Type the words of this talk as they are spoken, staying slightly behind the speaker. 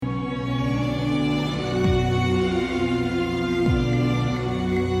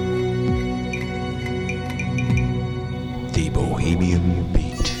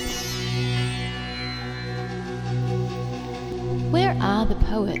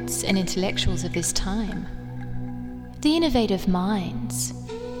poets and intellectuals of this time, the innovative minds,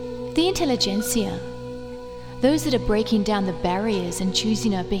 the intelligentsia, those that are breaking down the barriers and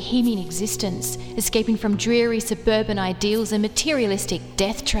choosing a bohemian existence, escaping from dreary suburban ideals and materialistic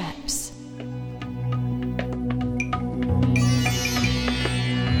death traps.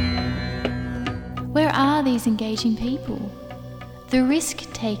 Where are these engaging people? The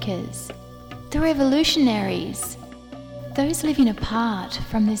risk-takers, the revolutionaries, those living apart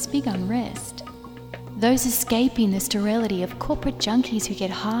from this big unrest, those escaping the sterility of corporate junkies who get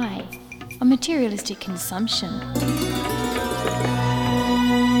high on materialistic consumption.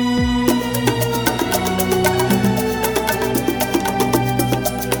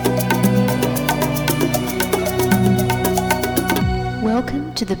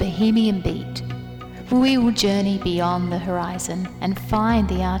 Welcome to the Bohemian Beat, where we will journey beyond the horizon and find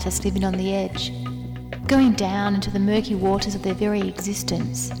the artist living on the edge, going down into the murky waters of their very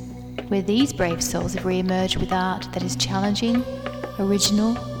existence, where these brave souls have re-emerged with art that is challenging,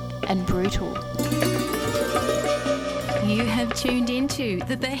 original, and brutal. You have tuned into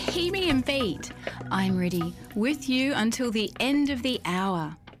the Bohemian Beat. I'm Riddhi, with you until the end of the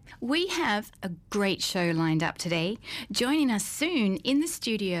hour. We have a great show lined up today. Joining us soon in the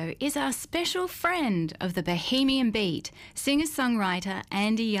studio is our special friend of the Bohemian Beat, singer-songwriter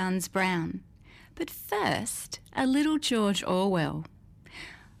Andy Yuns-Brown. But first, a little George Orwell.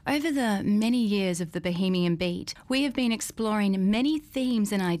 Over the many years of the Bohemian Beat, we have been exploring many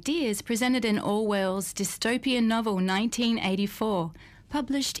themes and ideas presented in Orwell's dystopian novel 1984,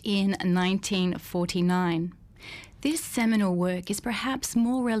 published in 1949. This seminal work is perhaps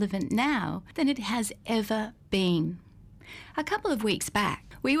more relevant now than it has ever been. A couple of weeks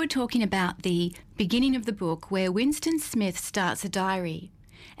back, we were talking about the beginning of the book where Winston Smith starts a diary.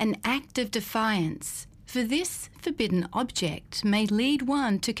 An act of defiance for this forbidden object may lead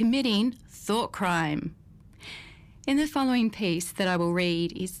one to committing thought crime. In the following piece that I will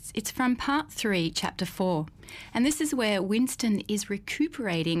read, it's from part 3, chapter 4, and this is where Winston is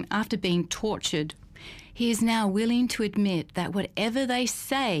recuperating after being tortured. He is now willing to admit that whatever they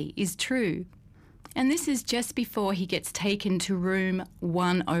say is true, and this is just before he gets taken to room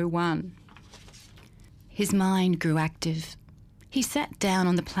 101. His mind grew active. He sat down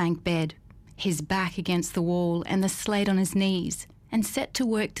on the plank bed, his back against the wall and the slate on his knees, and set to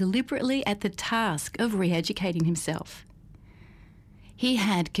work deliberately at the task of re-educating himself. He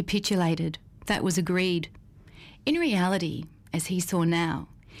had capitulated. That was agreed. In reality, as he saw now,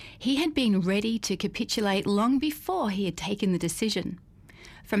 he had been ready to capitulate long before he had taken the decision,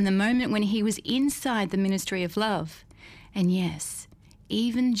 from the moment when he was inside the Ministry of Love. And yes,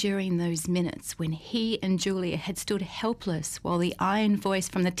 even during those minutes when he and Julia had stood helpless while the iron voice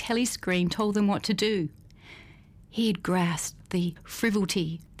from the telescreen told them what to do, he had grasped the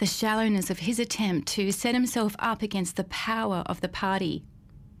frivolity, the shallowness of his attempt to set himself up against the power of the party.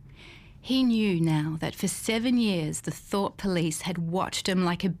 He knew now that for 7 years the thought police had watched him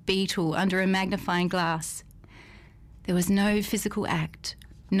like a beetle under a magnifying glass. There was no physical act,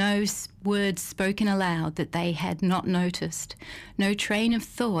 no words spoken aloud that they had not noticed, no train of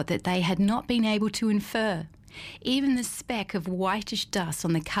thought that they had not been able to infer. Even the speck of whitish dust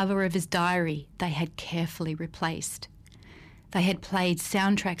on the cover of his diary they had carefully replaced. They had played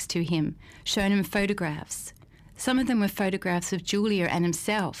soundtracks to him, shown him photographs. Some of them were photographs of Julia and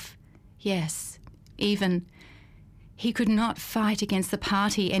himself. Yes, even he could not fight against the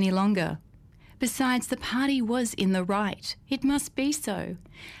party any longer. Besides, the party was in the right. It must be so.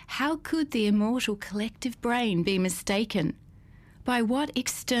 How could the immortal collective brain be mistaken? By what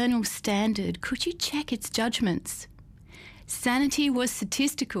external standard could you check its judgments? Sanity was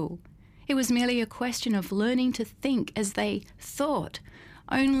statistical. It was merely a question of learning to think as they thought.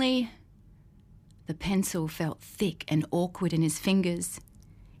 Only the pencil felt thick and awkward in his fingers.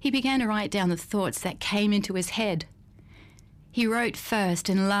 He began to write down the thoughts that came into his head. He wrote first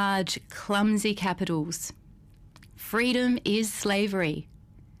in large, clumsy capitals, "Freedom is slavery."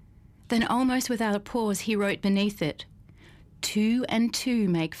 Then almost without a pause he wrote beneath it, 2 and 2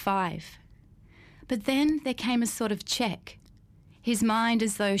 make 5. But then there came a sort of check. His mind,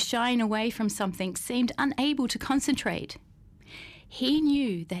 as though shying away from something, seemed unable to concentrate. He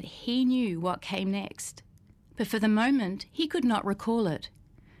knew that he knew what came next, but for the moment he could not recall it.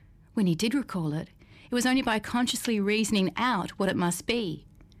 When he did recall it, it was only by consciously reasoning out what it must be.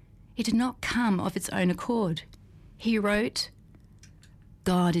 It did not come of its own accord. He wrote,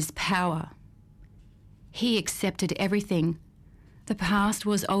 "God is power." He accepted everything. The past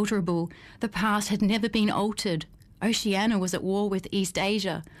was alterable. The past had never been altered. Oceania was at war with East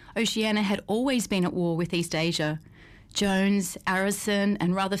Asia. Oceania had always been at war with East Asia.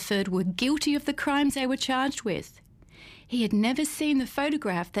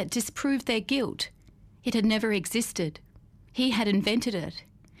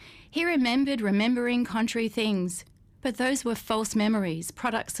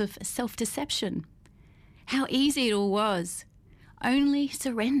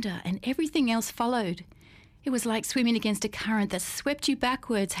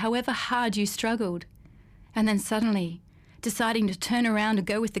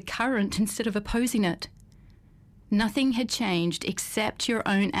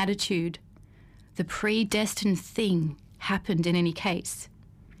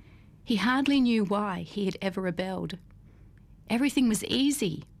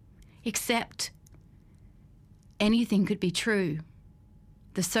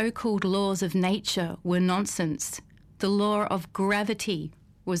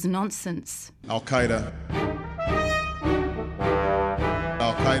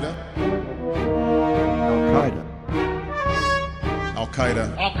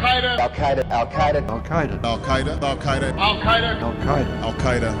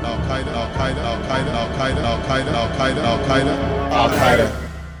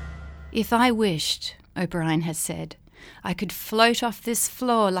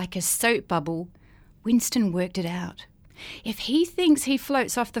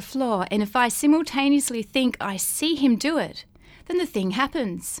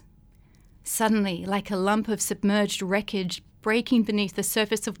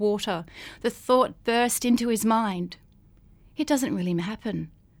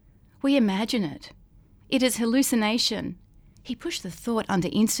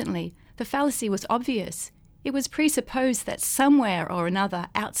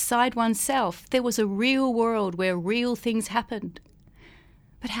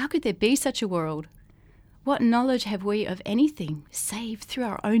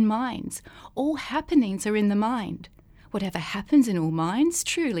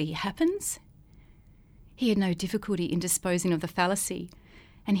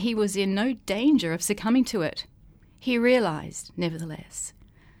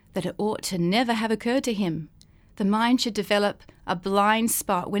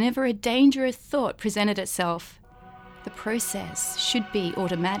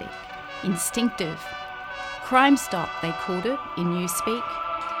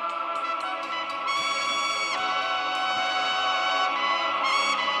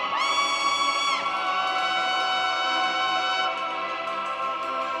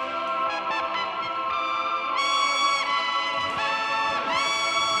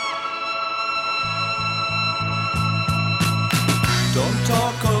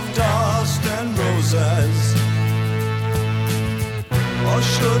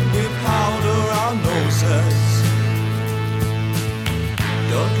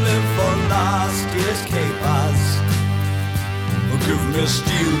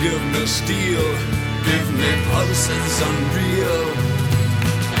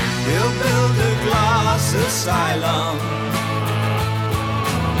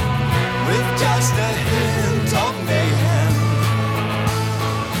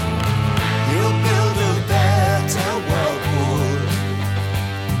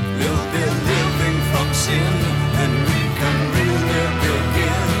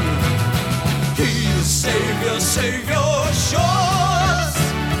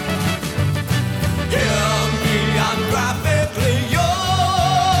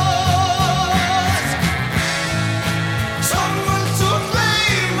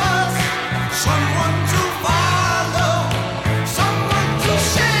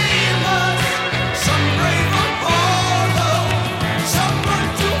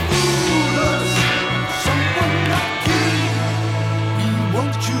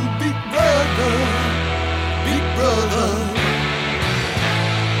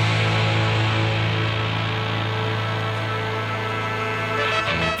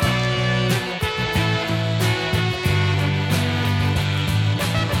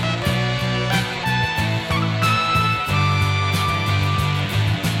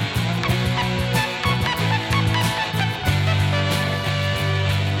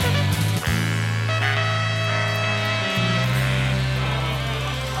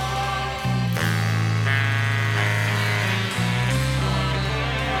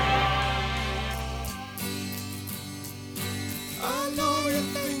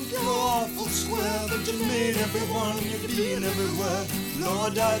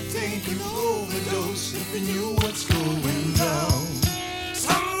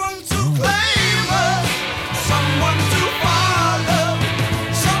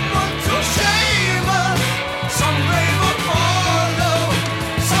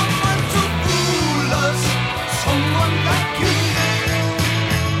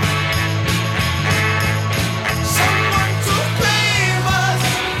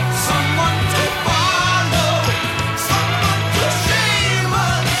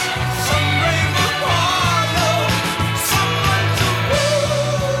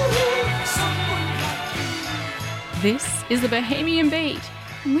 This is the Bohemian Beat.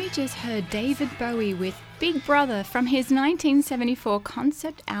 We just heard David Bowie with Big Brother from his 1974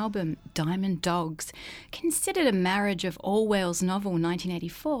 concept album Diamond Dogs, considered a marriage of Orwell's novel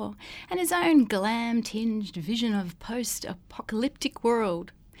 1984 and his own glam-tinged vision of post-apocalyptic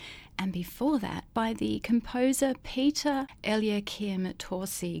world. And before that, by the composer Peter Eliakim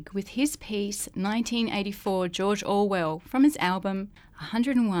Torsig with his piece 1984 George Orwell from his album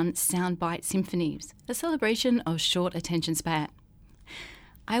 101 Soundbite Symphonies, a celebration of short attention span.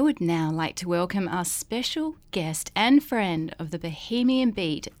 I would now like to welcome our special guest and friend of the Bohemian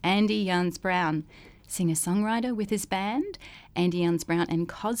Beat, Andy Yuns-Brown, singer-songwriter with his band, Andy Yuns-Brown and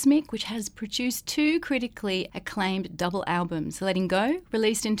Cosmic, which has produced 2 critically acclaimed double albums, Letting Go,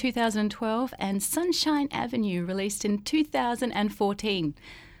 released in 2012, and Sunshine Avenue, released in 2014,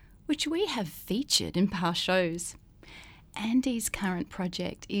 which we have featured in past shows. Andy's current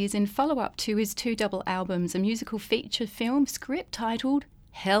project is in follow-up to his 2 double albums, a musical feature film script titled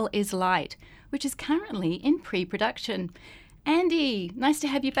Hell is Light, which is currently in pre-production. Andy, nice to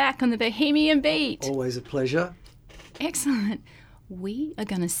have you back on the Bohemian Beat. Always a pleasure. Excellent. We are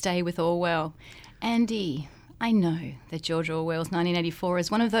going to stay with Orwell. Andy, I know that George Orwell's 1984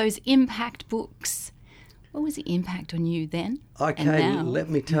 is one of those impact books. What was the impact on you then? Okay, let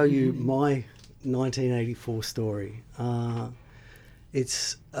me tell you my 1984 story.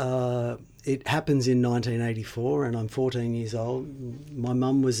 It happens in 1984 and I'm 14 years old. My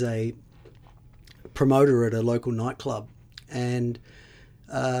mum was a promoter at a local nightclub and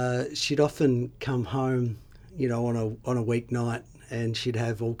she'd often come home, you know, on a weeknight and she'd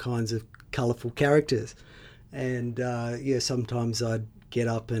have all kinds of colourful characters. And, sometimes I'd get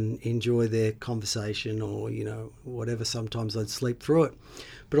up and enjoy their conversation or, you know, whatever. Sometimes I'd sleep through it.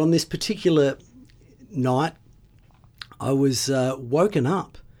 But on this particular night, I was woken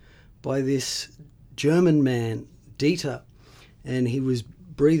up by this German man, Dieter, and he was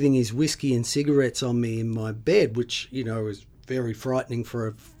breathing his whiskey and cigarettes on me in my bed, which, you know, was very frightening for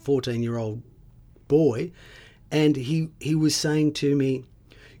a 14-year-old boy. And he was saying to me,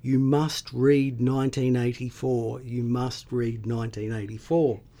 "You must read 1984. You must read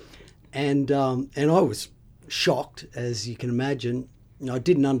 1984." And I was shocked, as you can imagine. I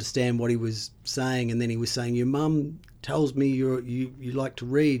didn't understand what he was saying, and then he was saying, "Your mum tells me you like to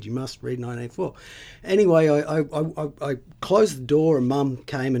read. You must read 1984." Anyway, I closed the door, and Mum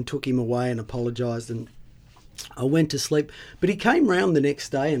came and took him away and apologised, and I went to sleep. But he came round the next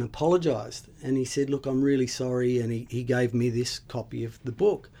day and apologised, and he said, "Look, I'm really sorry," and he gave me this copy of the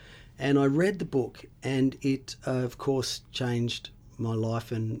book. And I read the book, and it, of course, changed my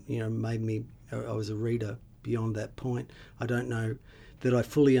life and, you know, made me, I was a reader beyond that point. I don't know that I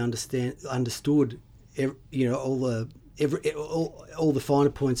fully understood, you know, all the finer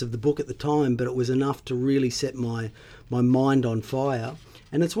points of the book at the time, but it was enough to really set my mind on fire.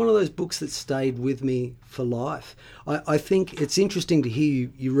 And it's one of those books that stayed with me for life. I think it's interesting to hear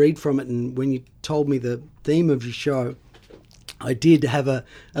you read from it, and when you told me the theme of your show, I did have a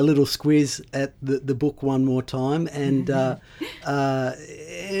little squiz at the book one more time, and I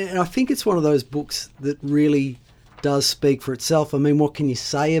think it's one of those books that really does speak for itself. I mean, what can you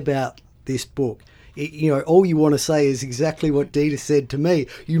say about this book? You know, all you want to say is exactly what Dieter said to me.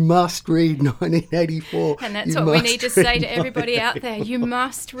 You must read 1984. And that's what we need to say to everybody out there. You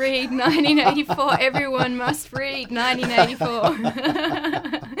must read 1984. Everyone must read 1984.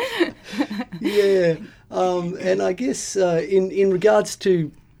 Yeah. And I guess in regards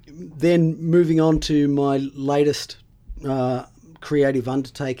to then moving on to my latest creative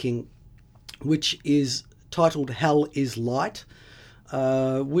undertaking, which is titled Hell is Light,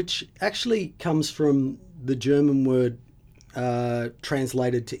 which actually comes from the German word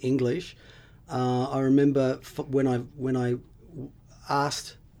translated to English. I remember when I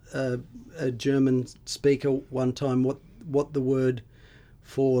asked a German speaker one time what the word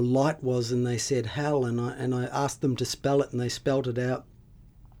for light was, and they said hell, and I asked them to spell it, and they spelled it out,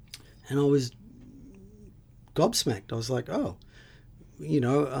 and I was gobsmacked. I was like, oh, you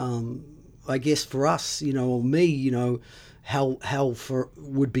know, I guess for us, you know, or me, you know, hell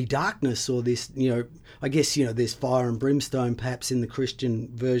would be darkness, or this, you know, I guess, you know, there's fire and brimstone perhaps in the Christian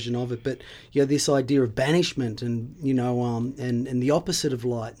version of it, but, you know, this idea of banishment and, you know, and the opposite of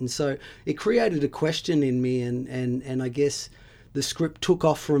light. And so it created a question in me, and I guess the script took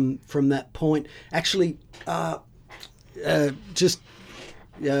off from that point. Actually,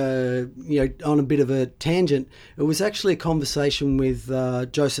 you know, on a bit of a tangent, it was actually a conversation with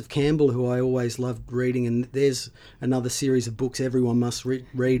Joseph Campbell, who I always loved reading, and there's another series of books everyone must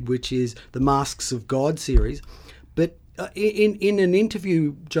read, which is the Masks of God series. But in an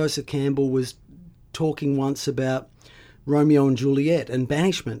interview, Joseph Campbell was talking once about Romeo and Juliet and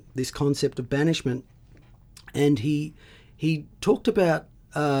banishment, this concept of banishment, and he talked about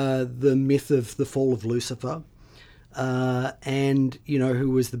the myth of the fall of Lucifer, and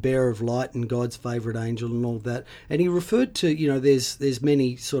who was the bearer of light and God's favourite angel and all that. And he referred to there's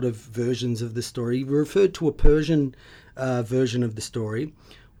many sort of versions of the story. He referred to a Persian version of the story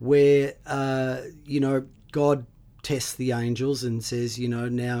where God tests the angels and says,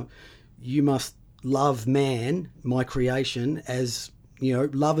 now you must love man, my creation, as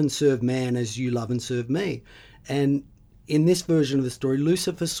love and serve man as you love and serve me. And in this version of the story,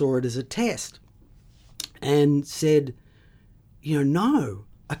 Lucifer saw it as a test and said, no,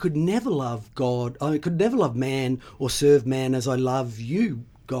 I could never love God. I could never love man or serve man as I love you,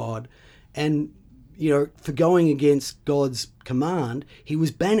 God. And, for going against God's command, he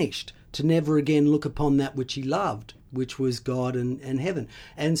was banished to never again look upon that which he loved, which was God and heaven.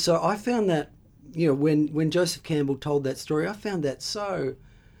 And so I found that, when Joseph Campbell told that story, I found that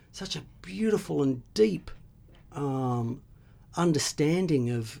such a beautiful and deep understanding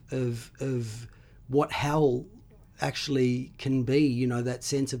of what hell actually can be, that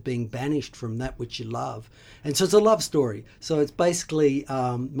sense of being banished from that which you love. And so it's a love story. So it's basically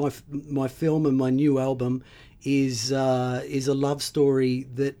my film and my new album is a love story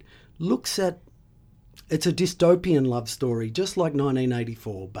that looks at, it's a dystopian love story, just like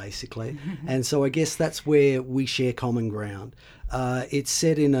 1984, basically. And so I guess that's where we share common ground. It's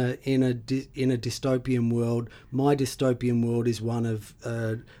set in a dystopian world. My dystopian world is one of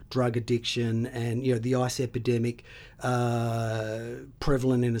drug addiction and the ice epidemic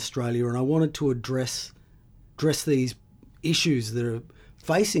prevalent in Australia. And I wanted to address these issues that are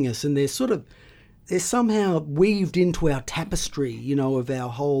facing us, and they're somehow weaved into our tapestry, of our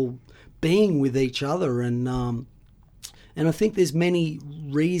whole being with each other, and I think there's many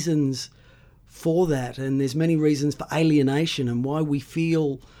reasons for that, and there's many reasons for alienation and why we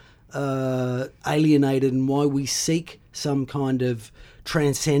feel alienated and why we seek some kind of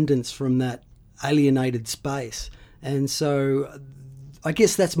transcendence from that alienated space. And so I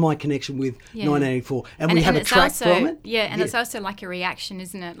guess that's my connection with 1984. And we have a track from it. Yeah, and it's also like a reaction,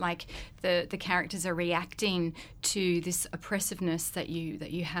 isn't it? Like the characters are reacting to this oppressiveness that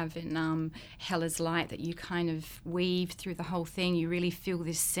you have in Hell is Light, that you kind of weave through the whole thing. You really feel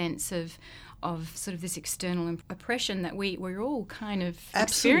this sense of sort of this external oppression that we're all kind of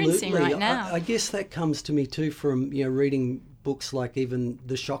experiencing right now. I guess that comes to me too from reading books like even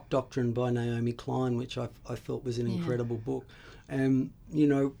The Shock Doctrine by Naomi Klein, which I thought was an incredible book.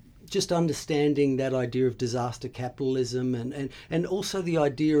 Just understanding that idea of disaster capitalism and also the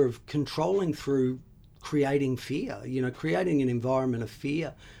idea of controlling through creating fear, creating an environment of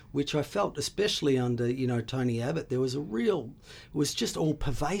fear, which I felt especially under, Tony Abbott. There was it was just all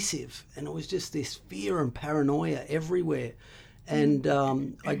pervasive, and it was just this fear and paranoia everywhere. And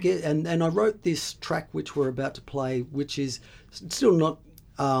I wrote this track which we're about to play, which is still not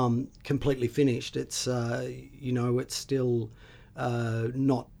completely finished. It's it's still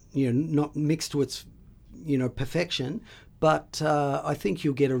not mixed to its perfection, but I think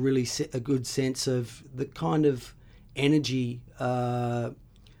you'll get a good sense of the kind of energy that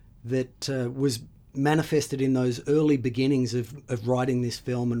was manifested in those early beginnings of writing this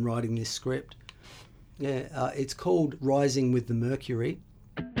film and writing this script. It's called Rising with the Mercury.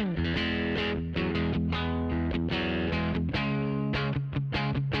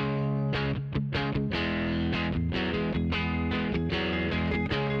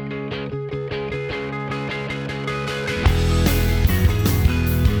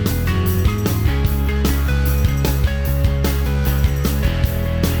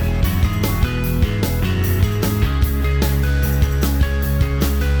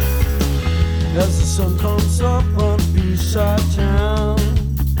 As the sun comes up on Beachside Town,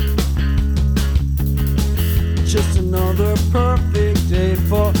 just another perfect day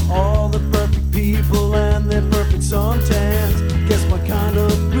for all the perfect people and their perfect suntans. Guess my kind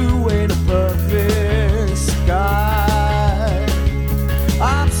of blue ain't a perfect sky.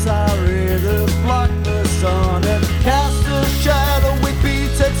 I'm sorry to block the sun and cast a shadowy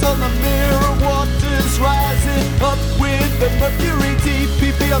beatex on the mirror. Waters rising up with the mercury.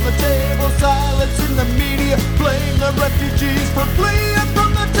 TPP on the table, silence in the media. Blame the refugees for fleeing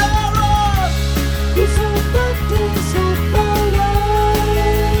from the terror. It's a birthday, so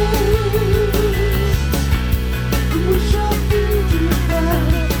we shall feel you there.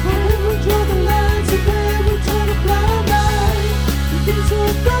 We'll draw the lines and then we'll turn a blind eye. It's a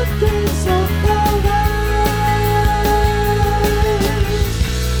birthday, so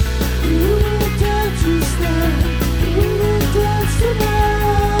we will dance to stand. We will dance tonight.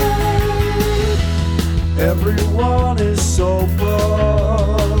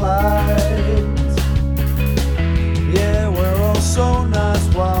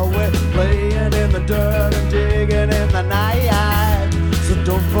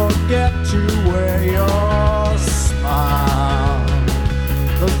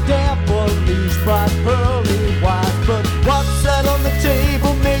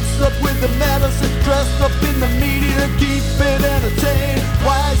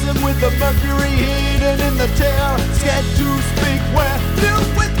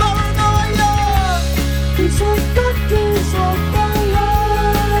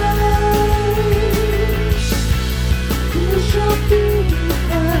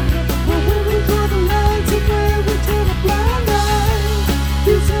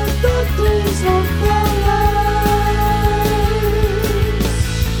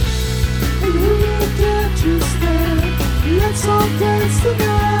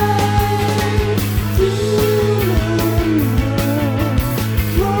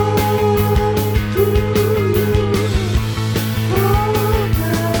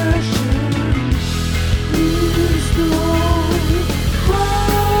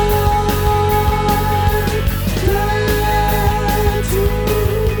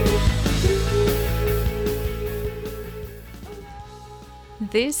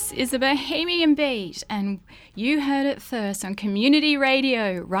 This is the Bohemian Beat, and you heard it first on Community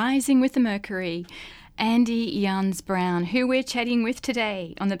Radio, Rising with the Mercury. Andy Yuns Brown, who we're chatting with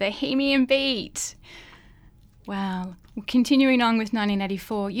today on the Bohemian Beat. Wow. Continuing on with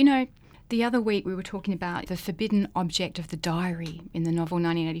 1984, you know, the other week we were talking about the forbidden object of the diary in the novel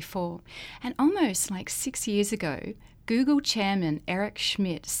 1984. And almost like 6 years ago, Google chairman Eric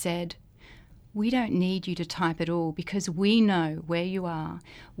Schmidt said, "We don't need you to type at all because we know where you are.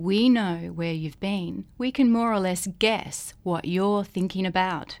 We know where you've been. We can more or less guess what you're thinking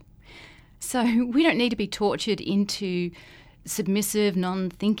about." So we don't need to be tortured into submissive,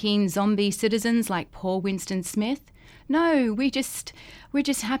 non-thinking zombie citizens like Paul Winston Smith. No, we're just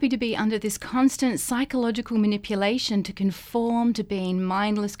happy to be under this constant psychological manipulation to conform to being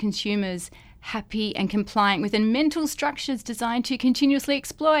mindless consumers, happy and compliant within mental structures designed to continuously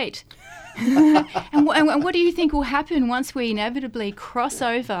exploit. And what do you think will happen once we inevitably cross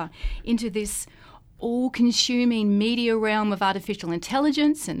over into this all-consuming media realm of artificial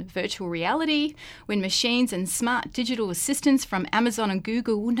intelligence and virtual reality, when machines and smart digital assistants from Amazon and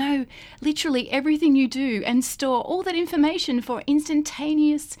Google will know literally everything you do and store all that information for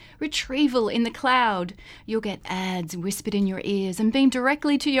instantaneous retrieval in the cloud? You'll get ads whispered in your ears and beamed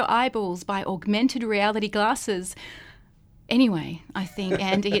directly to your eyeballs by augmented reality glasses. Anyway, I think,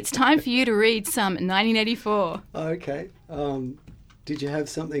 Andy, it's time for you to read some 1984. Okay. Did you have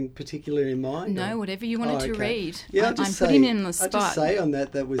something particular in mind? No, whatever you wanted to read. Yeah, I'm putting him in the spot. I'll just say on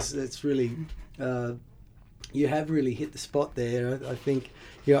that's really, you have really hit the spot there. I think,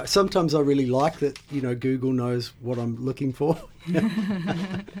 sometimes I really like that, Google knows what I'm looking for.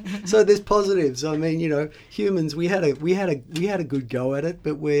 So there's positives. I mean, humans, we had a good go at it,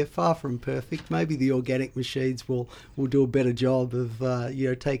 but we're far from perfect. Maybe the organic machines will do a better job of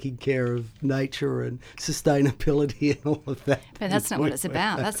taking care of nature and sustainability and all of that. But that's not what it's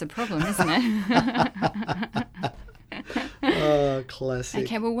about. That's the problem, isn't it? Oh, classic.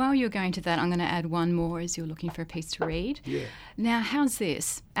 Okay, well, while you're going to that, I'm going to add one more as you're looking for a piece to read. Yeah. Now, how's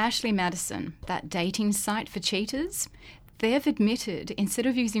this? Ashley Madison, that dating site for cheaters, they've admitted instead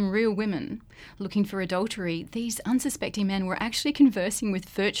of using real women looking for adultery, these unsuspecting men were actually conversing with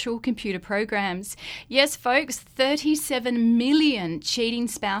virtual computer programs. Yes, folks, 37 million cheating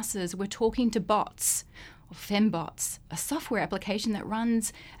spouses were talking to bots, or fembots, a software application that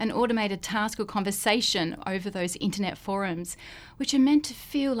runs an automated task or conversation over those internet forums, which are meant to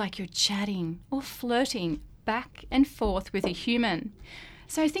feel like you're chatting or flirting back and forth with a human.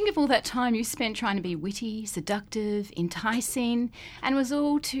 So think of all that time you spent trying to be witty, seductive, enticing, and was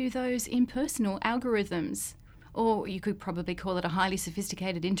all to those impersonal algorithms. Or you could probably call it a highly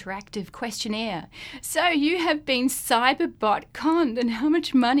sophisticated interactive questionnaire. So you have been cyberbot conned, and how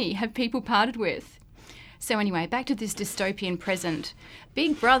much money have people parted with? So anyway, back to this dystopian present.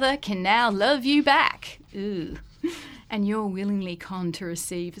 Big Brother can now love you back. Ooh. And you're willingly conned to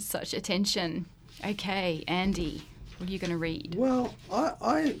receive such attention. Okay, Andy, what are you going to read? Well,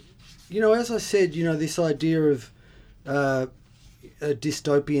 I as I said, this idea of a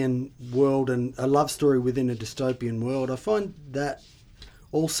dystopian world and a love story within a dystopian world, I find that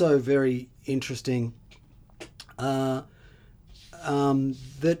also very interesting. That,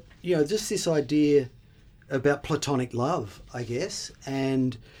 just this idea about platonic love, I guess.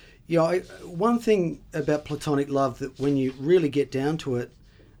 And, one thing about platonic love that when you really get down to it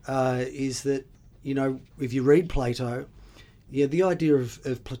is that, if you read Plato, the idea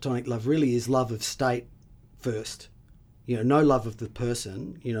of platonic love really is love of state first. No love of the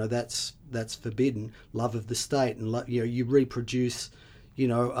person, that's forbidden. Love of the state, and you reproduce,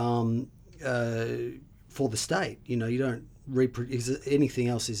 for the state. You don't reproduce. Anything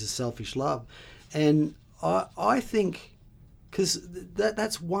else is a selfish love, and I think because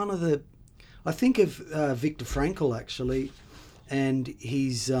that's one of the. I think of Viktor Frankl actually, and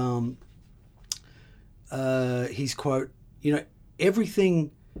his quote.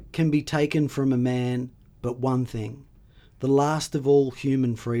 Everything can be taken from a man, but one thing. The last of all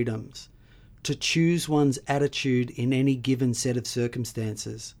human freedoms, to choose one's attitude in any given set of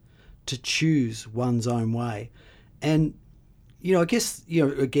circumstances, to choose one's own way. And, I guess,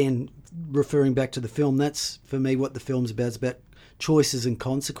 again, referring back to the film, that's for me what the film's about. It's about choices and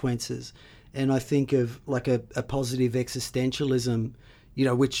consequences. And I think of like a positive existentialism,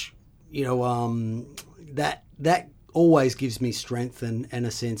 which, that always gives me strength and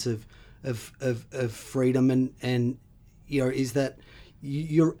a sense of freedom and is that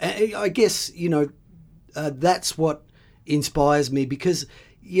you're, I guess, that's what inspires me because,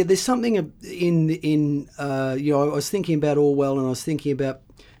 there's something in I was thinking about Orwell and I was thinking about,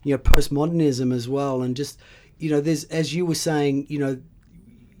 postmodernism as well. And just, there's, as you were saying,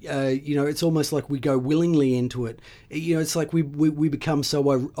 it's almost like we go willingly into it. It's like we become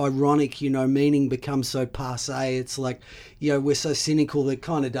so ironic, meaning becomes so passé. It's like, we're so cynical that it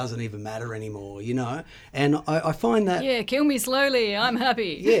kind of doesn't even matter anymore, And I find that... Yeah, kill me slowly, I'm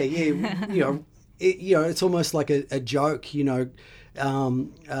happy. Yeah, it's almost like a joke, in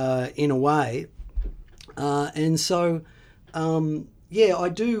a way. And so...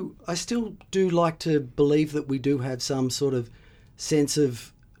 I still do like to believe that we do have some sort of sense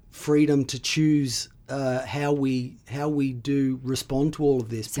of freedom to choose how we do respond to all of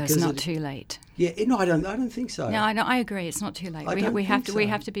this. So it's not too late. Yeah, no, I don't think so. No, I agree. It's not too late. We have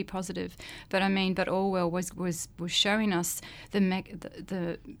to be positive. But Orwell was showing us to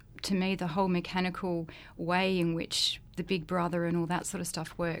me the whole mechanical way in which the Big Brother and all that sort of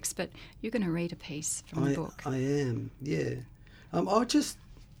stuff works. But you're going to read a piece from the book. I am. Yeah. It's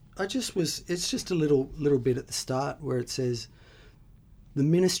just a little bit at the start where it says the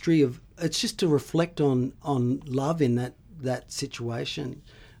ministry of, it's just to reflect on love in that situation.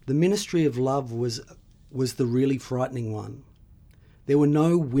 The ministry of love was the really frightening one. There were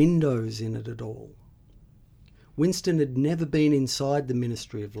no windows in it at all. Winston had never been inside the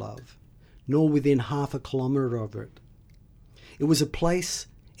ministry of love, nor within half a kilometre of it. It was a place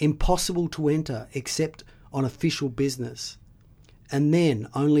impossible to enter except on official business, and then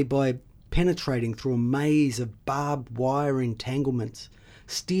only by penetrating through a maze of barbed wire entanglements,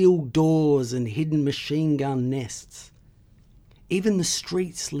 steel doors and hidden machine gun nests. Even the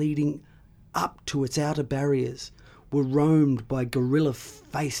streets leading up to its outer barriers were roamed by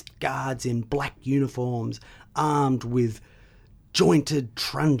gorilla-faced guards in black uniforms, armed with jointed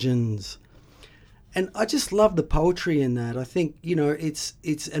truncheons. And I just love the poetry in that. I think,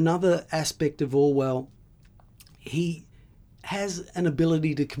 it's another aspect of Orwell. He has an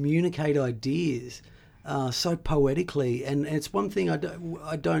ability to communicate ideas so poetically, and it's one thing I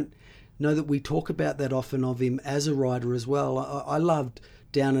don't know that we talk about that often of him as a writer as well. I loved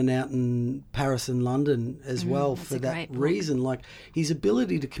Down and Out in Paris and London as well for that reason. Like his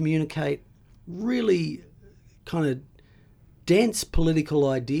ability to communicate really kind of dense political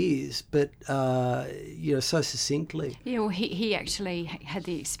ideas, but so succinctly. Yeah, well, he actually had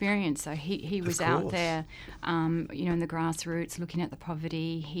the experience. So he was out there, in the grassroots, looking at the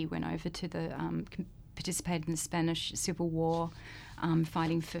poverty. He went over to participated in the Spanish Civil War,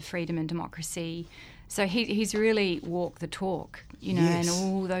 fighting for freedom and democracy. So he's really walked the talk, Yes. and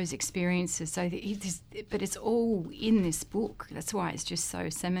all those experiences. So but it's all in this book. That's why it's just so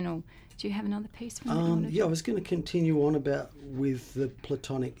seminal. Do you have another piece from it? I was going to continue on with the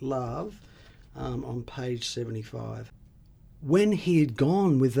platonic love on page 75. When he had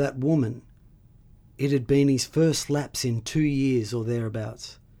gone with that woman, it had been his first lapse in 2 years or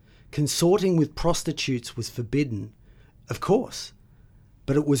thereabouts. Consorting with prostitutes was forbidden, of course,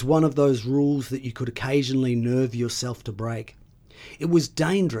 but it was one of those rules that you could occasionally nerve yourself to break. It was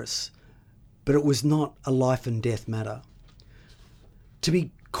dangerous, but it was not a life and death matter. To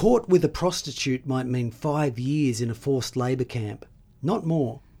be caught with a prostitute might mean 5 years in a forced labour camp, not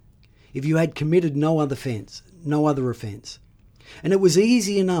more, if you had committed no other offence. And it was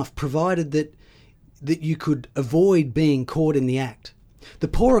easy enough, provided that you could avoid being caught in the act. The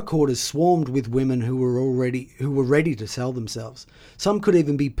poorer quarters swarmed with women who were ready to sell themselves. Some could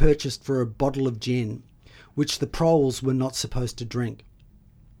even be purchased for a bottle of gin, which the proles were not supposed to drink.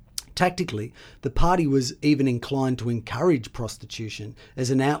 Tactically, the party was even inclined to encourage prostitution as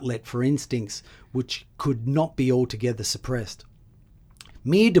an outlet for instincts which could not be altogether suppressed.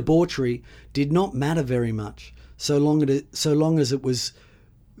 Mere debauchery did not matter very much, so long as it was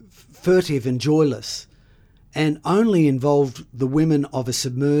furtive and joyless, and only involved the women of a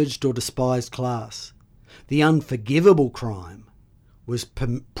submerged or despised class. The unforgivable crime was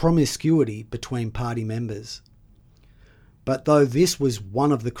promiscuity between party members. But though this was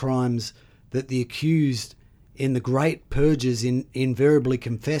one of the crimes that the accused in the great purges invariably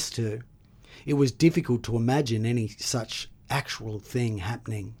confessed to, it was difficult to imagine any such actual thing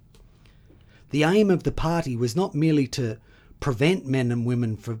happening. The aim of the party was not merely to prevent men and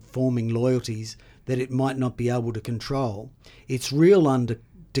women from forming loyalties that it might not be able to control. Its real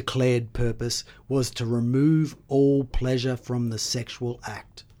undeclared purpose was to remove all pleasure from the sexual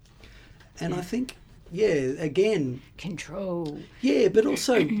act. And I think, again... Control. Yeah, but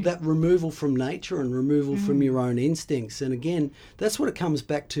also that removal from nature and removal from your own instincts. And again, that's what it comes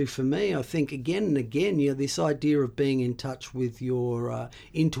back to for me. I think again and again, this idea of being in touch with your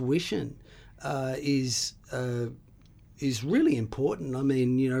intuition is really important. I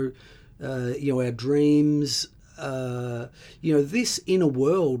mean, our dreams, this inner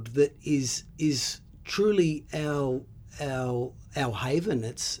world that is truly our haven.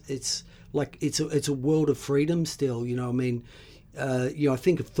 It's like it's a world of freedom still. You know, I mean, I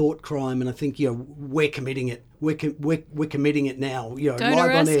think of thought crime, and I think we're committing it. We're committing it now. You know, Don't live on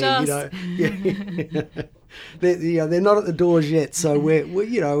arrest air. us. You know, they're not at the doors yet. So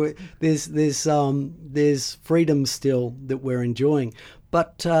there's freedom still that we're enjoying.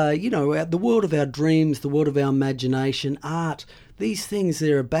 But the world of our dreams, the world of our imagination, art, these things,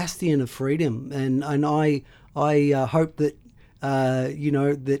 they're a bastion of freedom, and I hope that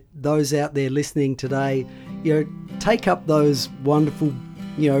that those out there listening today, take up those wonderful,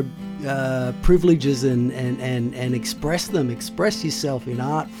 privileges and express them. Express yourself in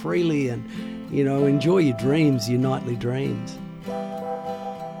art freely, and enjoy your dreams, your nightly dreams.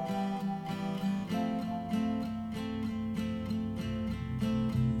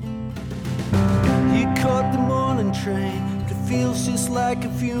 You caught the morning train, but it feels just like a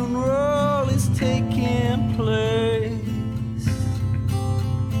funeral is taking place.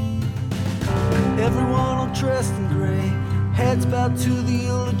 Everyone all dressed in grey, heads bowed to the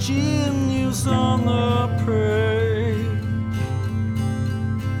eulogy and news on the page.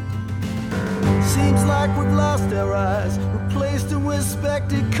 Seems like we've lost our eyes, replaced them with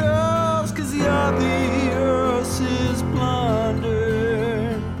spectacles, 'cause the obvious is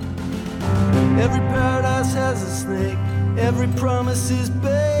blundered. Every paradise has a snake, every promise is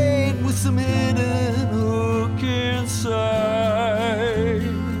bait with some hidden hook inside.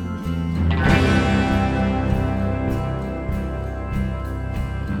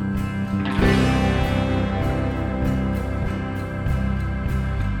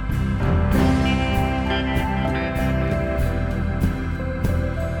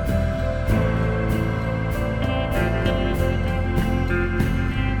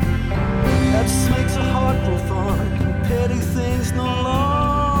 That just makes a heart grow fond, and petty things no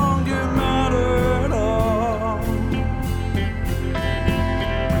longer matter at all.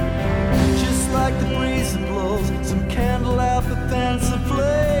 Just like the breeze that blows some candle out the fans of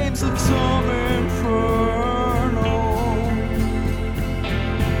flames of some inferno.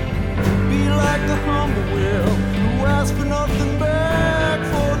 Be like the humble will who asks for nothing back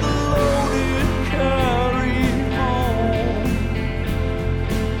for the loaded carry home.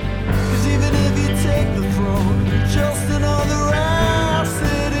 'Cause even if you take the throne, you're just another ass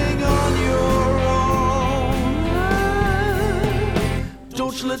sitting on your own.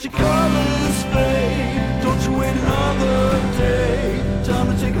 Don't you let your colors fade, don't you wait another day. Time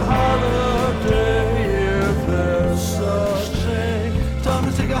to take a holiday if there's such thing. Time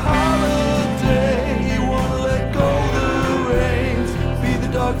to take a holiday. You wanna let go the reins, be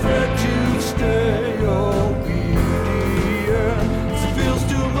the dog fed to stay obedient. It feels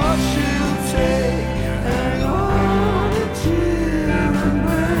too much to take. Hang on until the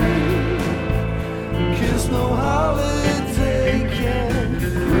rain, 'cause no holiday can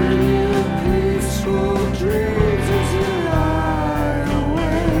bring you peaceful dreams as you lie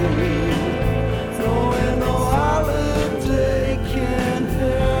awake. No, and no holiday can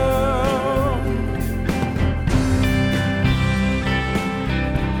help.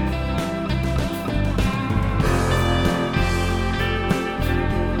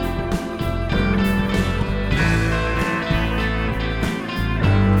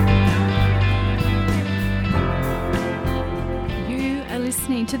 You are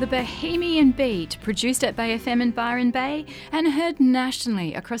listening to the Bohemian Beat, produced at Bay FM in Byron Bay and heard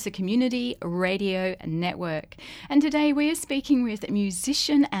nationally across a community radio network. And today we are speaking with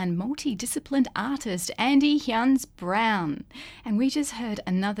musician and multidisciplined artist Andy Hyans Brown. And we just heard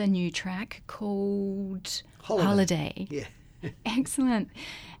another new track called Holiday. Yeah. Excellent.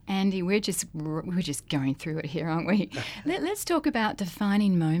 Andy, we're just going through it here, aren't we? Let's talk about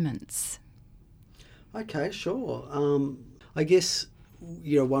defining moments. Okay, sure. I guess,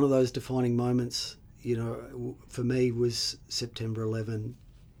 one of those defining moments, for me was September 11,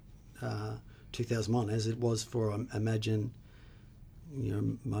 2001, as it was for, imagine,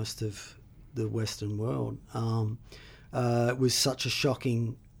 most of the Western world. It was such a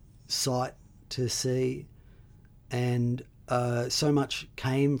shocking sight to see, and so much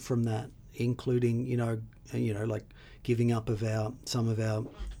came from that, including, like giving up of some of our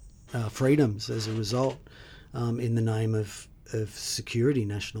freedoms as a result, in the name of security,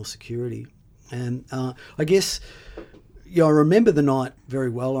 national security. And I guess, I remember the night very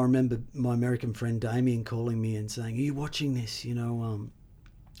well. I remember my American friend Damien calling me and saying, "Are you watching this?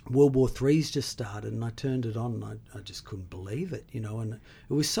 World War III's just started." And I turned it on, and I just couldn't believe it, and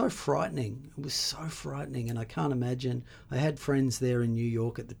it was so frightening. It was so frightening, and I can't imagine. I had friends there in New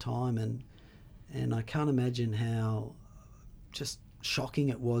York at the time, and I can't imagine how just shocking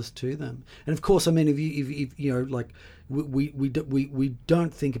it was to them. And of course, I mean, if you know, like we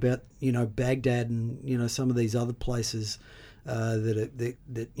don't think about, you know, Baghdad and, you know, some of these other places that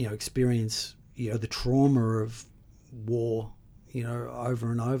you know, experience, you know, the trauma of war, you know,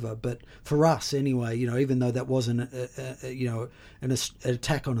 over and over. But for us anyway, you know, even though that wasn't you know, an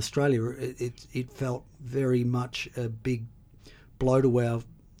attack on Australia, it felt very much a big blow to our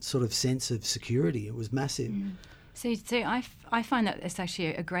sort of sense of security. It was massive. So I find that it's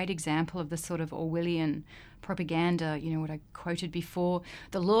actually a great example of the sort of Orwellian propaganda, you know, what I quoted before,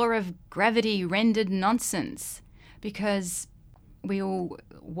 the law of gravity rendered nonsense, because we all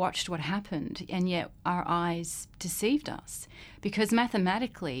watched what happened and yet our eyes deceived us, because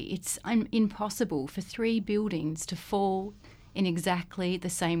mathematically it's impossible for 3 buildings to fall in exactly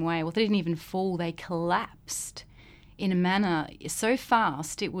the same way. Well, they didn't even fall, they collapsed in a manner so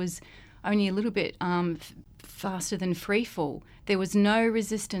fast it was only a little bit faster than free fall. There was no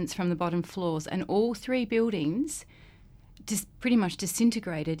resistance from the bottom floors, and all 3 buildings just pretty much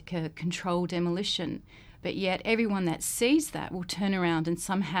disintegrated, controlled demolition. But yet everyone that sees that will turn around and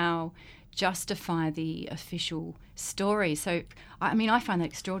somehow justify the official story. So, I mean, I find that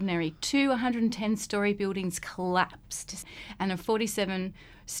extraordinary. 2 110-storey buildings collapsed and a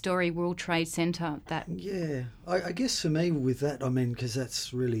 47-storey World Trade Center that... Yeah, I guess for me with that, I mean, because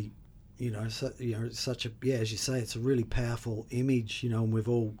that's really, you know, such a, yeah, as you say, it's a really powerful image, you know, and we've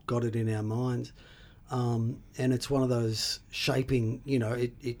all got it in our minds. And it's one of those shaping, you know,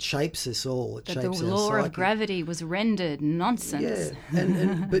 it shapes us all. It shapes our psyche. The law of gravity was rendered nonsense. Yeah,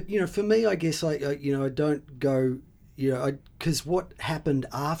 and but, you know, for me, I guess I don't go, you know, because what happened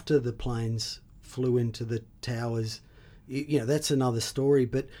after the planes flew into the towers, you know, that's another story.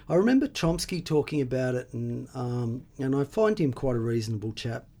 But I remember Chomsky talking about it, and I find him quite a reasonable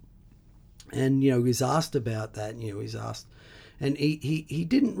chap. And, you know, he was asked about that, and, you know, he's asked. And he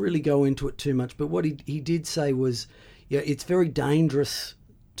didn't really go into it too much, but what he did say was, yeah, it's very dangerous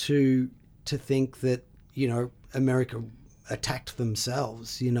to think that, you know, America attacked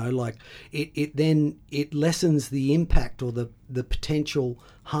themselves, you know, like it lessens the impact or the potential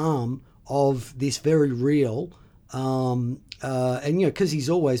harm of this very real, and, you know, because he's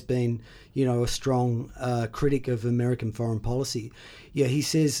always been, you know, a strong critic of American foreign policy. Yeah, he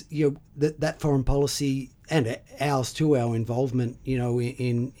says, you know, that foreign policy, and ours too, our involvement, you know,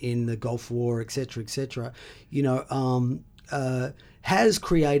 in the Gulf War, etc., you know, has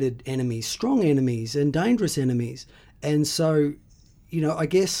created enemies, strong enemies and dangerous enemies. And so, you know, I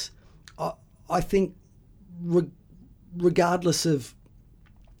guess I think regardless of,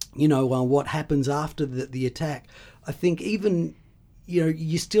 you know, what happens after the attack, I think even, you know,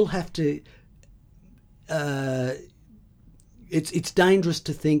 you still have to, it's dangerous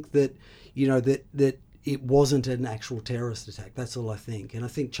to think that, you know, that it wasn't an actual terrorist attack. That's all I think. And I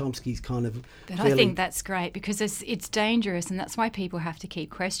think Chomsky's kind of... But I think that's great, because it's dangerous, and that's why people have to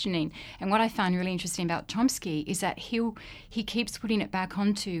keep questioning. And what I find really interesting about Chomsky is that he keeps putting it back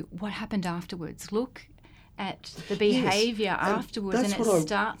onto what happened afterwards. Look at the behaviour afterwards, and it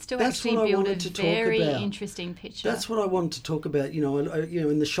starts to actually build a very interesting picture. That's what I wanted to talk about. You know,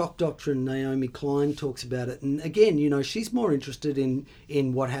 in the shock doctrine, Naomi Klein talks about it, and again, you know, she's more interested in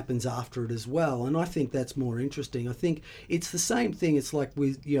what happens after it as well, and I think that's more interesting. I think it's the same thing. It's like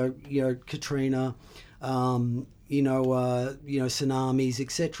with you know Katrina, tsunamis,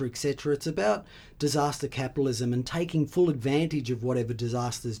 etc. It's about disaster capitalism and taking full advantage of whatever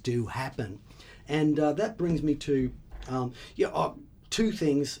disasters do happen. And that brings me to 2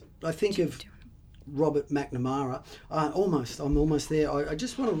 things. I think of Robert McNamara. I'm almost there. I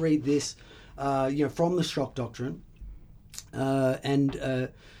just want to read this, from the Shock Doctrine,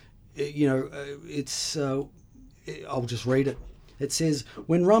 it's. I'll just read it. It says,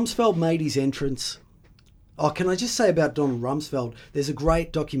 when Rumsfeld made his entrance. Oh, can I just say about Donald Rumsfeld? There's a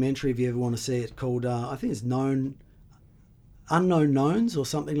great documentary if you ever want to see it called I think it's Unknown Knowns or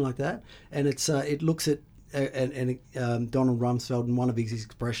something like that, and it looks at Donald Rumsfeld and one of his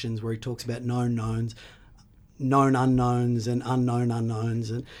expressions where he talks about known knowns, known unknowns, and unknown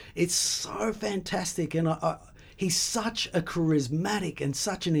unknowns, and it's so fantastic. And he's such a charismatic and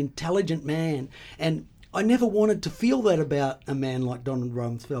such an intelligent man, and I never wanted to feel that about a man like Donald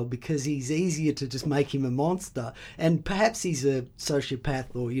Rumsfeld, because he's easier to just make him a monster. And perhaps he's a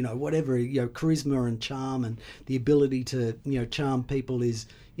sociopath or, you know, whatever, you know, charisma and charm and the ability to, you know, charm people is,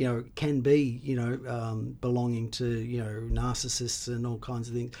 you know, can be, you know, belonging to, you know, narcissists and all kinds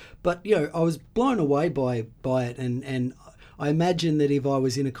of things. But, you know, I was blown away by it, and I imagine that if I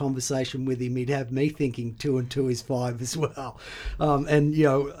was in a conversation with him, he'd have me thinking 2 and 2 is 5 as well.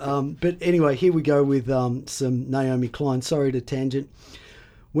 But anyway, here we go with some Naomi Klein. Sorry to tangent.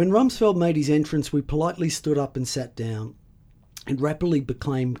 When Rumsfeld made his entrance, we politely stood up and sat down. It rapidly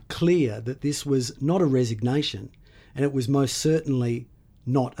became clear that this was not a resignation, and it was most certainly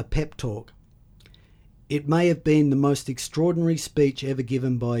not a pep talk. It may have been the most extraordinary speech ever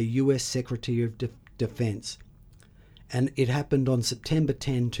given by a US Secretary of Defense, and it happened on September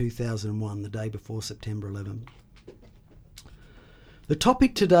 10, 2001, the day before September 11. The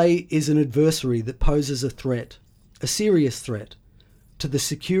topic today is an adversary that poses a threat, a serious threat, to the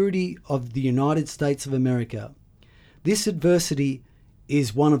security of the United States of America. This adversity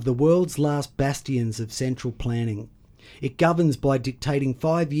is one of the world's last bastions of central planning. It governs by dictating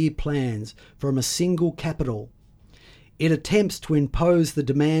 5-year plans from a single capital. It attempts to impose the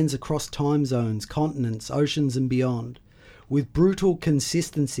demands across time zones, continents, oceans and beyond, with brutal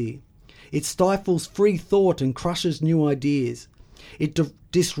consistency. It stifles free thought and crushes new ideas. It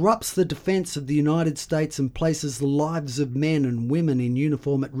disrupts the defence of the United States and places the lives of men and women in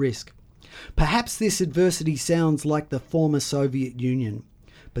uniform at risk. Perhaps this adversity sounds like the former Soviet Union,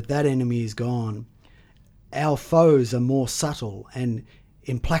 but that enemy is gone. Our foes are more subtle and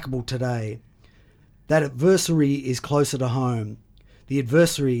implacable today. That adversary is closer to home. The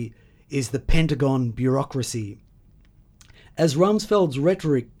adversary is the Pentagon bureaucracy. As Rumsfeld's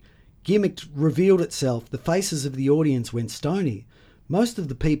rhetoric gimmick revealed itself, the faces of the audience went stony. Most of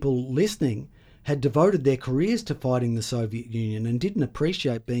the people listening had devoted their careers to fighting the Soviet Union and didn't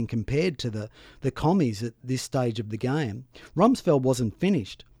appreciate being compared to the commies at this stage of the game. Rumsfeld wasn't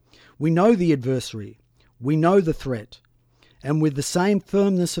finished. We know the adversary. We know the threat. And with the same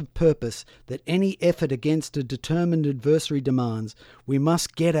firmness of purpose that any effort against a determined adversary demands, we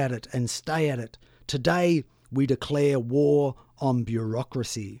must get at it and stay at it. Today, we declare war on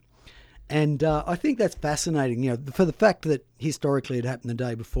bureaucracy. And I think that's fascinating, for the fact that historically it happened the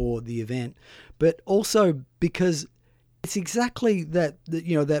day before the event, but also because it's exactly that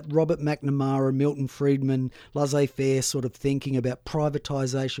Robert McNamara, Milton Friedman, laissez-faire sort of thinking about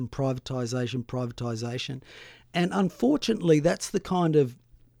privatisation. And unfortunately, that's the kind of,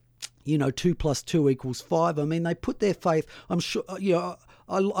 2 + 2 = 5. I mean, they put their faith, I'm sure, I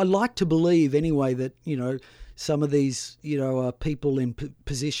like to believe anyway that, some of these, people in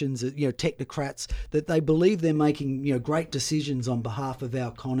positions, technocrats, that they believe they're making, great decisions on behalf of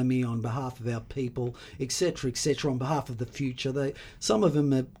our economy, on behalf of our people, etc., on behalf of the future. Some of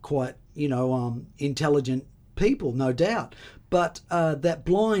them are quite, intelligent people, no doubt. But that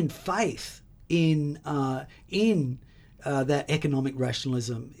blind faith in that economic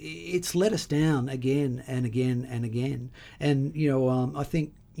rationalism, it's let us down again and again and again. And I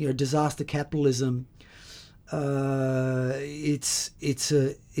think disaster capitalism. It's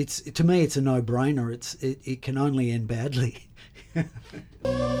to me it's a no-brainer. It can only end badly. You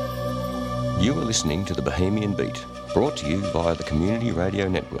are listening to the Bohemian Beat, brought to you via the Community Radio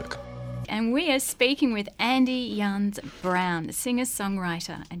Network. And we are speaking with Andy Jans Brown,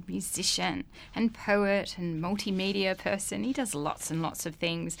 singer-songwriter and musician and poet and multimedia person. He does lots and lots of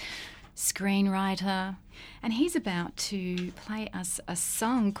things. Screenwriter. And he's about to play us a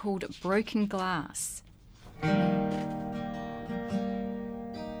song called Broken Glass.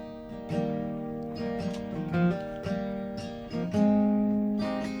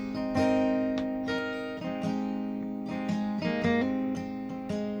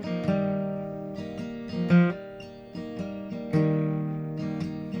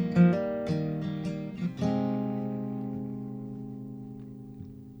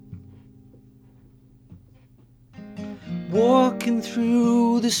 Walking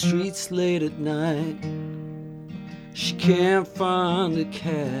through the streets late at night, she can't find a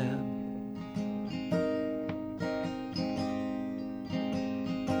cab.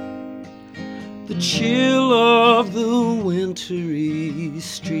 The chill of the wintry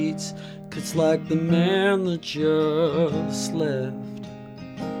streets cuts like the man that just left.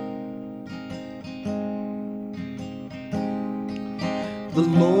 The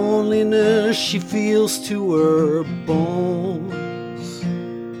loneliness she feels to her bones.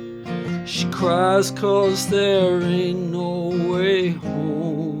 She cries 'cause there ain't no way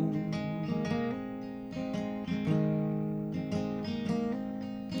home.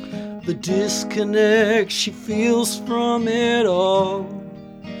 The disconnect she feels from it all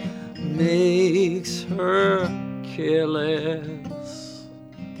makes her careless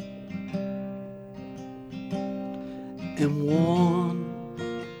and worn.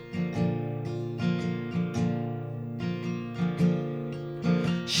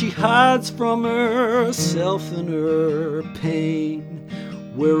 She hides from herself and her pain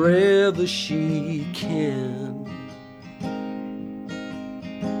wherever she can.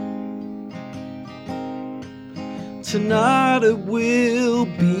 Tonight it will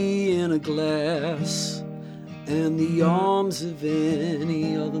be in a glass and the arms of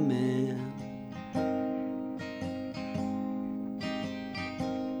any other man.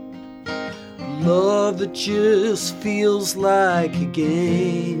 Love that just feels like a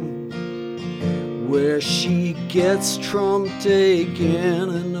game where she gets trumped again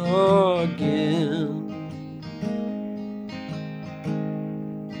and again.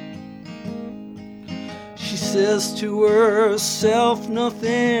 She says to herself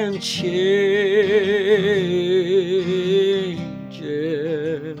nothing changes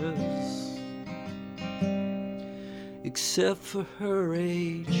except for her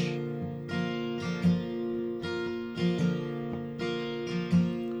age.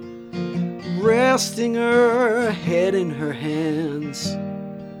 Resting her head in her hands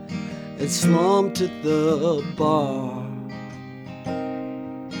and slumped at the bar.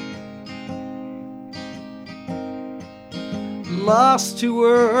 Lost to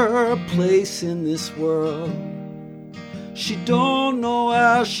her place in this world, she don't know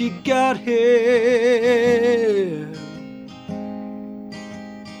how she got here.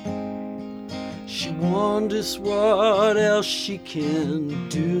 She wonders what else she can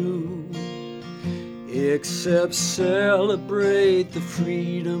do except celebrate the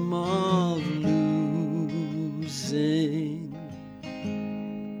freedom of losing.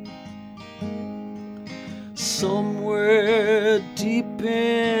 Somewhere deep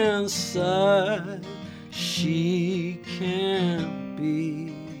inside, she can't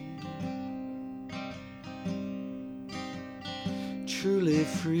be truly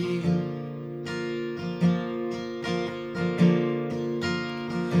free.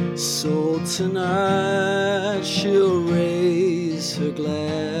 So tonight she'll raise her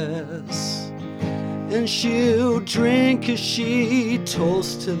glass and she'll drink as she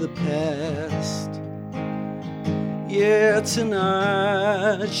toasts to the past. Yeah,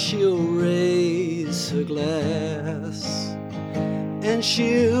 tonight she'll raise her glass and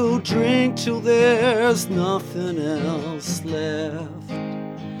she'll drink till there's nothing else left.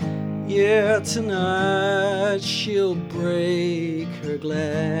 Yeah, tonight she'll break her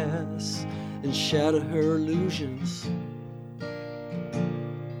glass and shatter her illusions.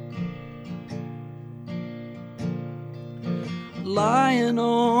 Lying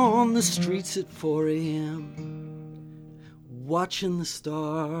on the streets at 4 a.m., watching the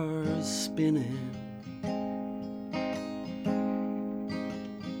stars spinning.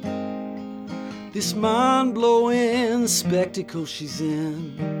 This mind-blowing spectacle she's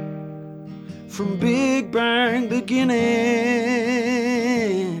in, from Big Bang beginnings.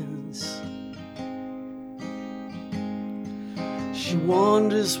 She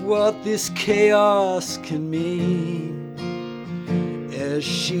wonders what this chaos can mean as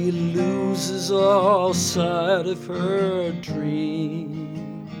she loses all sight of her dreams.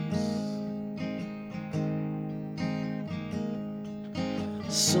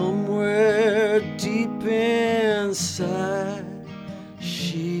 Somewhere deep inside,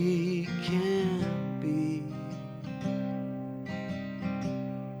 she can't be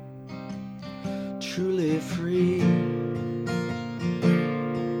truly free.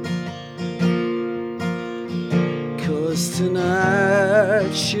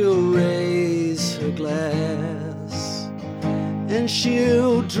 Tonight she'll raise her glass and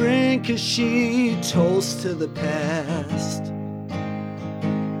she'll drink as she toasts to the past.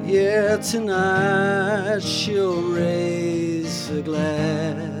 Yeah, tonight she'll raise her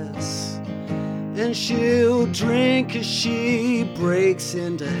glass and she'll drink as she breaks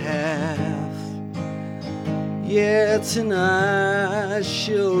into half. Yeah, tonight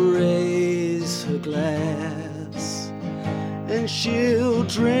she'll raise her glass and she'll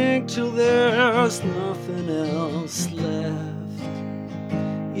drink till there's nothing else left.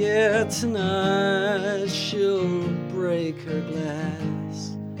 Yeah, tonight she'll break her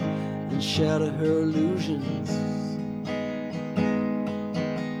glass and shatter her illusions.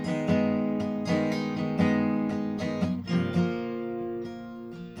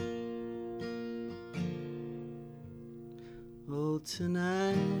 Oh,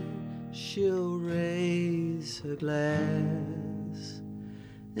 tonight she'll raise her glass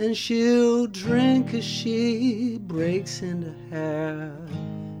and she'll drink as she breaks into half.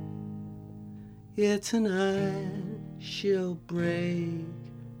 Yeah, tonight she'll break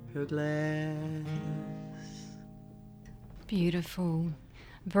her glass. Beautiful.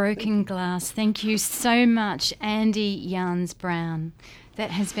 Broken Glass. Thank you so much, Andy Yarns Brown. That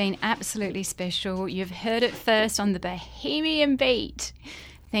has been absolutely special. You've heard it first on the Bohemian Beat.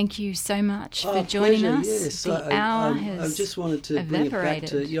 Thank you so much for joining us. Yes. The hour has I just wanted to bring it back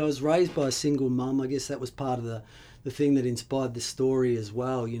to, I was raised by a single mum. I guess that was part of the thing that inspired the story as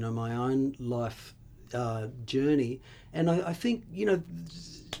well, my own life journey. And I think,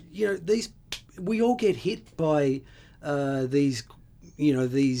 these, we all get hit by these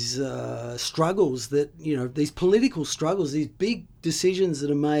struggles that, these political struggles, these big decisions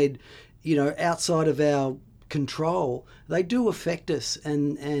that are made, outside of our control. They do affect us,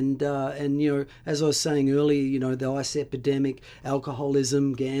 and as I was saying earlier, the ice epidemic,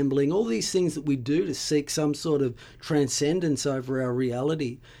 alcoholism, gambling, all these things that we do to seek some sort of transcendence over our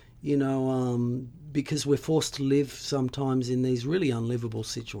reality, because we're forced to live sometimes in these really unlivable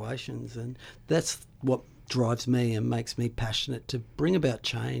situations, and that's what drives me and makes me passionate to bring about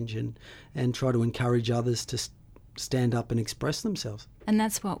change and try to encourage others to stand up and express themselves. And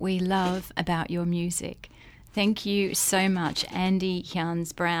that's what we love about your music. Thank you so much, Andy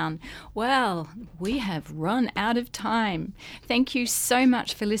Hyans Brown. Well, we have run out of time. Thank you so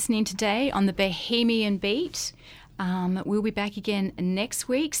much for listening today on the Bohemian Beat. We'll be back again next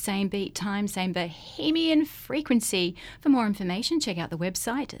week, same beat time, same Bohemian frequency. For more information, check out the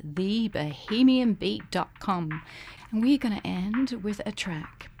website, thebohemianbeat.com. And we're going to end with a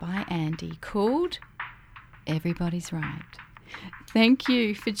track by Andy called Everybody's Right. Thank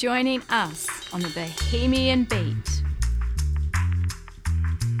you for joining us on the Bohemian Beat.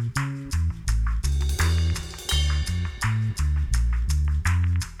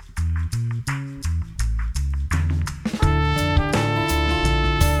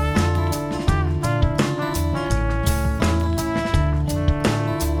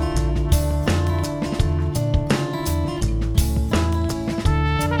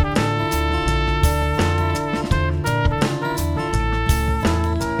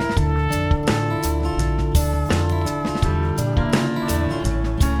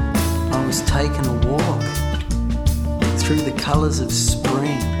 Colours of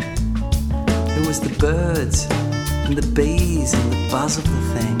spring. It was the birds and the bees and the buzz of the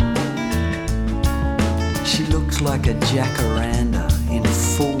thing. She looked like a jacaranda in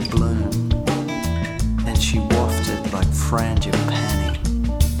full bloom, and she wafted like frangipani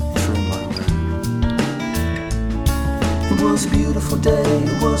through my room. It was a beautiful day,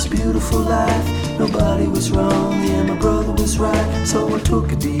 it was a beautiful life. Nobody was wrong, yeah, my brother was right. So I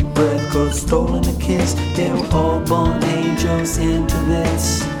took a deep breath, got stolen a kiss. Yeah, we're all born angels into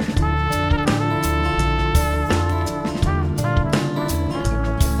this.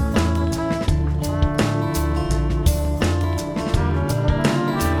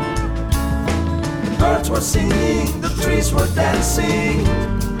 The birds were singing, the trees were dancing.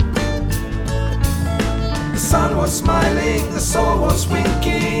 The sun was smiling, the soul was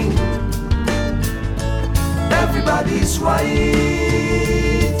winking. Everybody's right.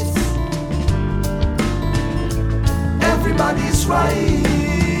 Everybody's right.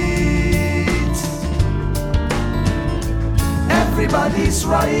 Everybody's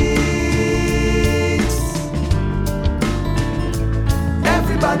right.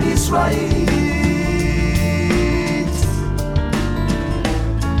 Everybody's right.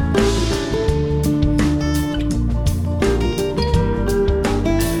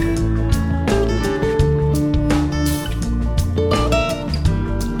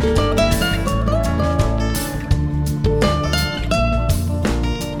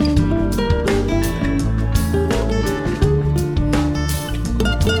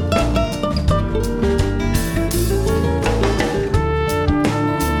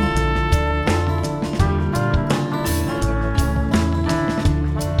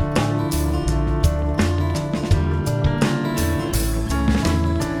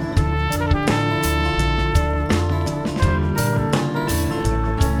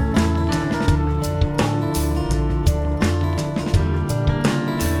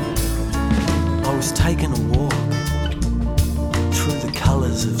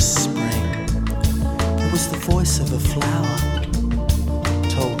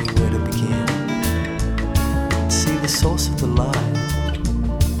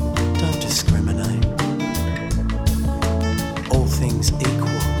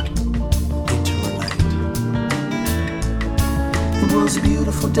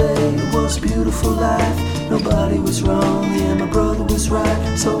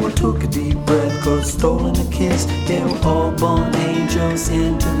 Stolen a kiss, yeah, we're all born angels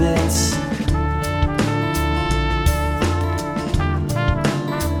into this.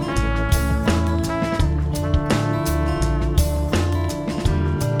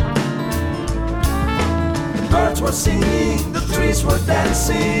 The birds were singing, the trees Everybody's were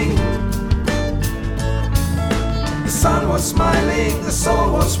dancing. The sun was smiling, the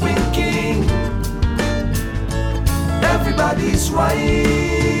soul was winking. Everybody's right.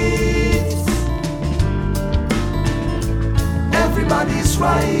 Everybody's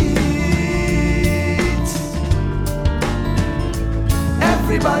right.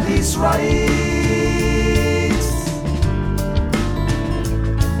 Everybody's right.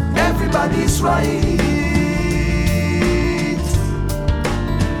 Everybody's right.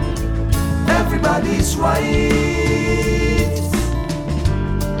 Everybody's right.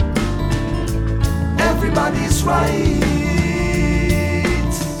 Everybody's right.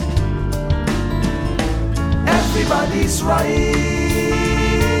 Everybody's right.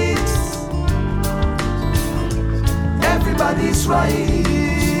 Everybody's right.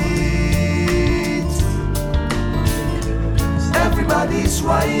 Everybody's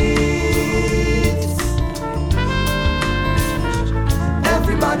right.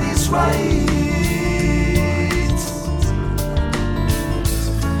 Everybody's right.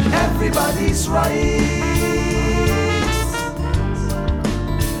 Everybody's right.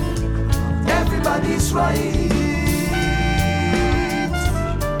 Everybody's right.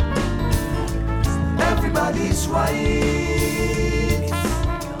 Everybody's right.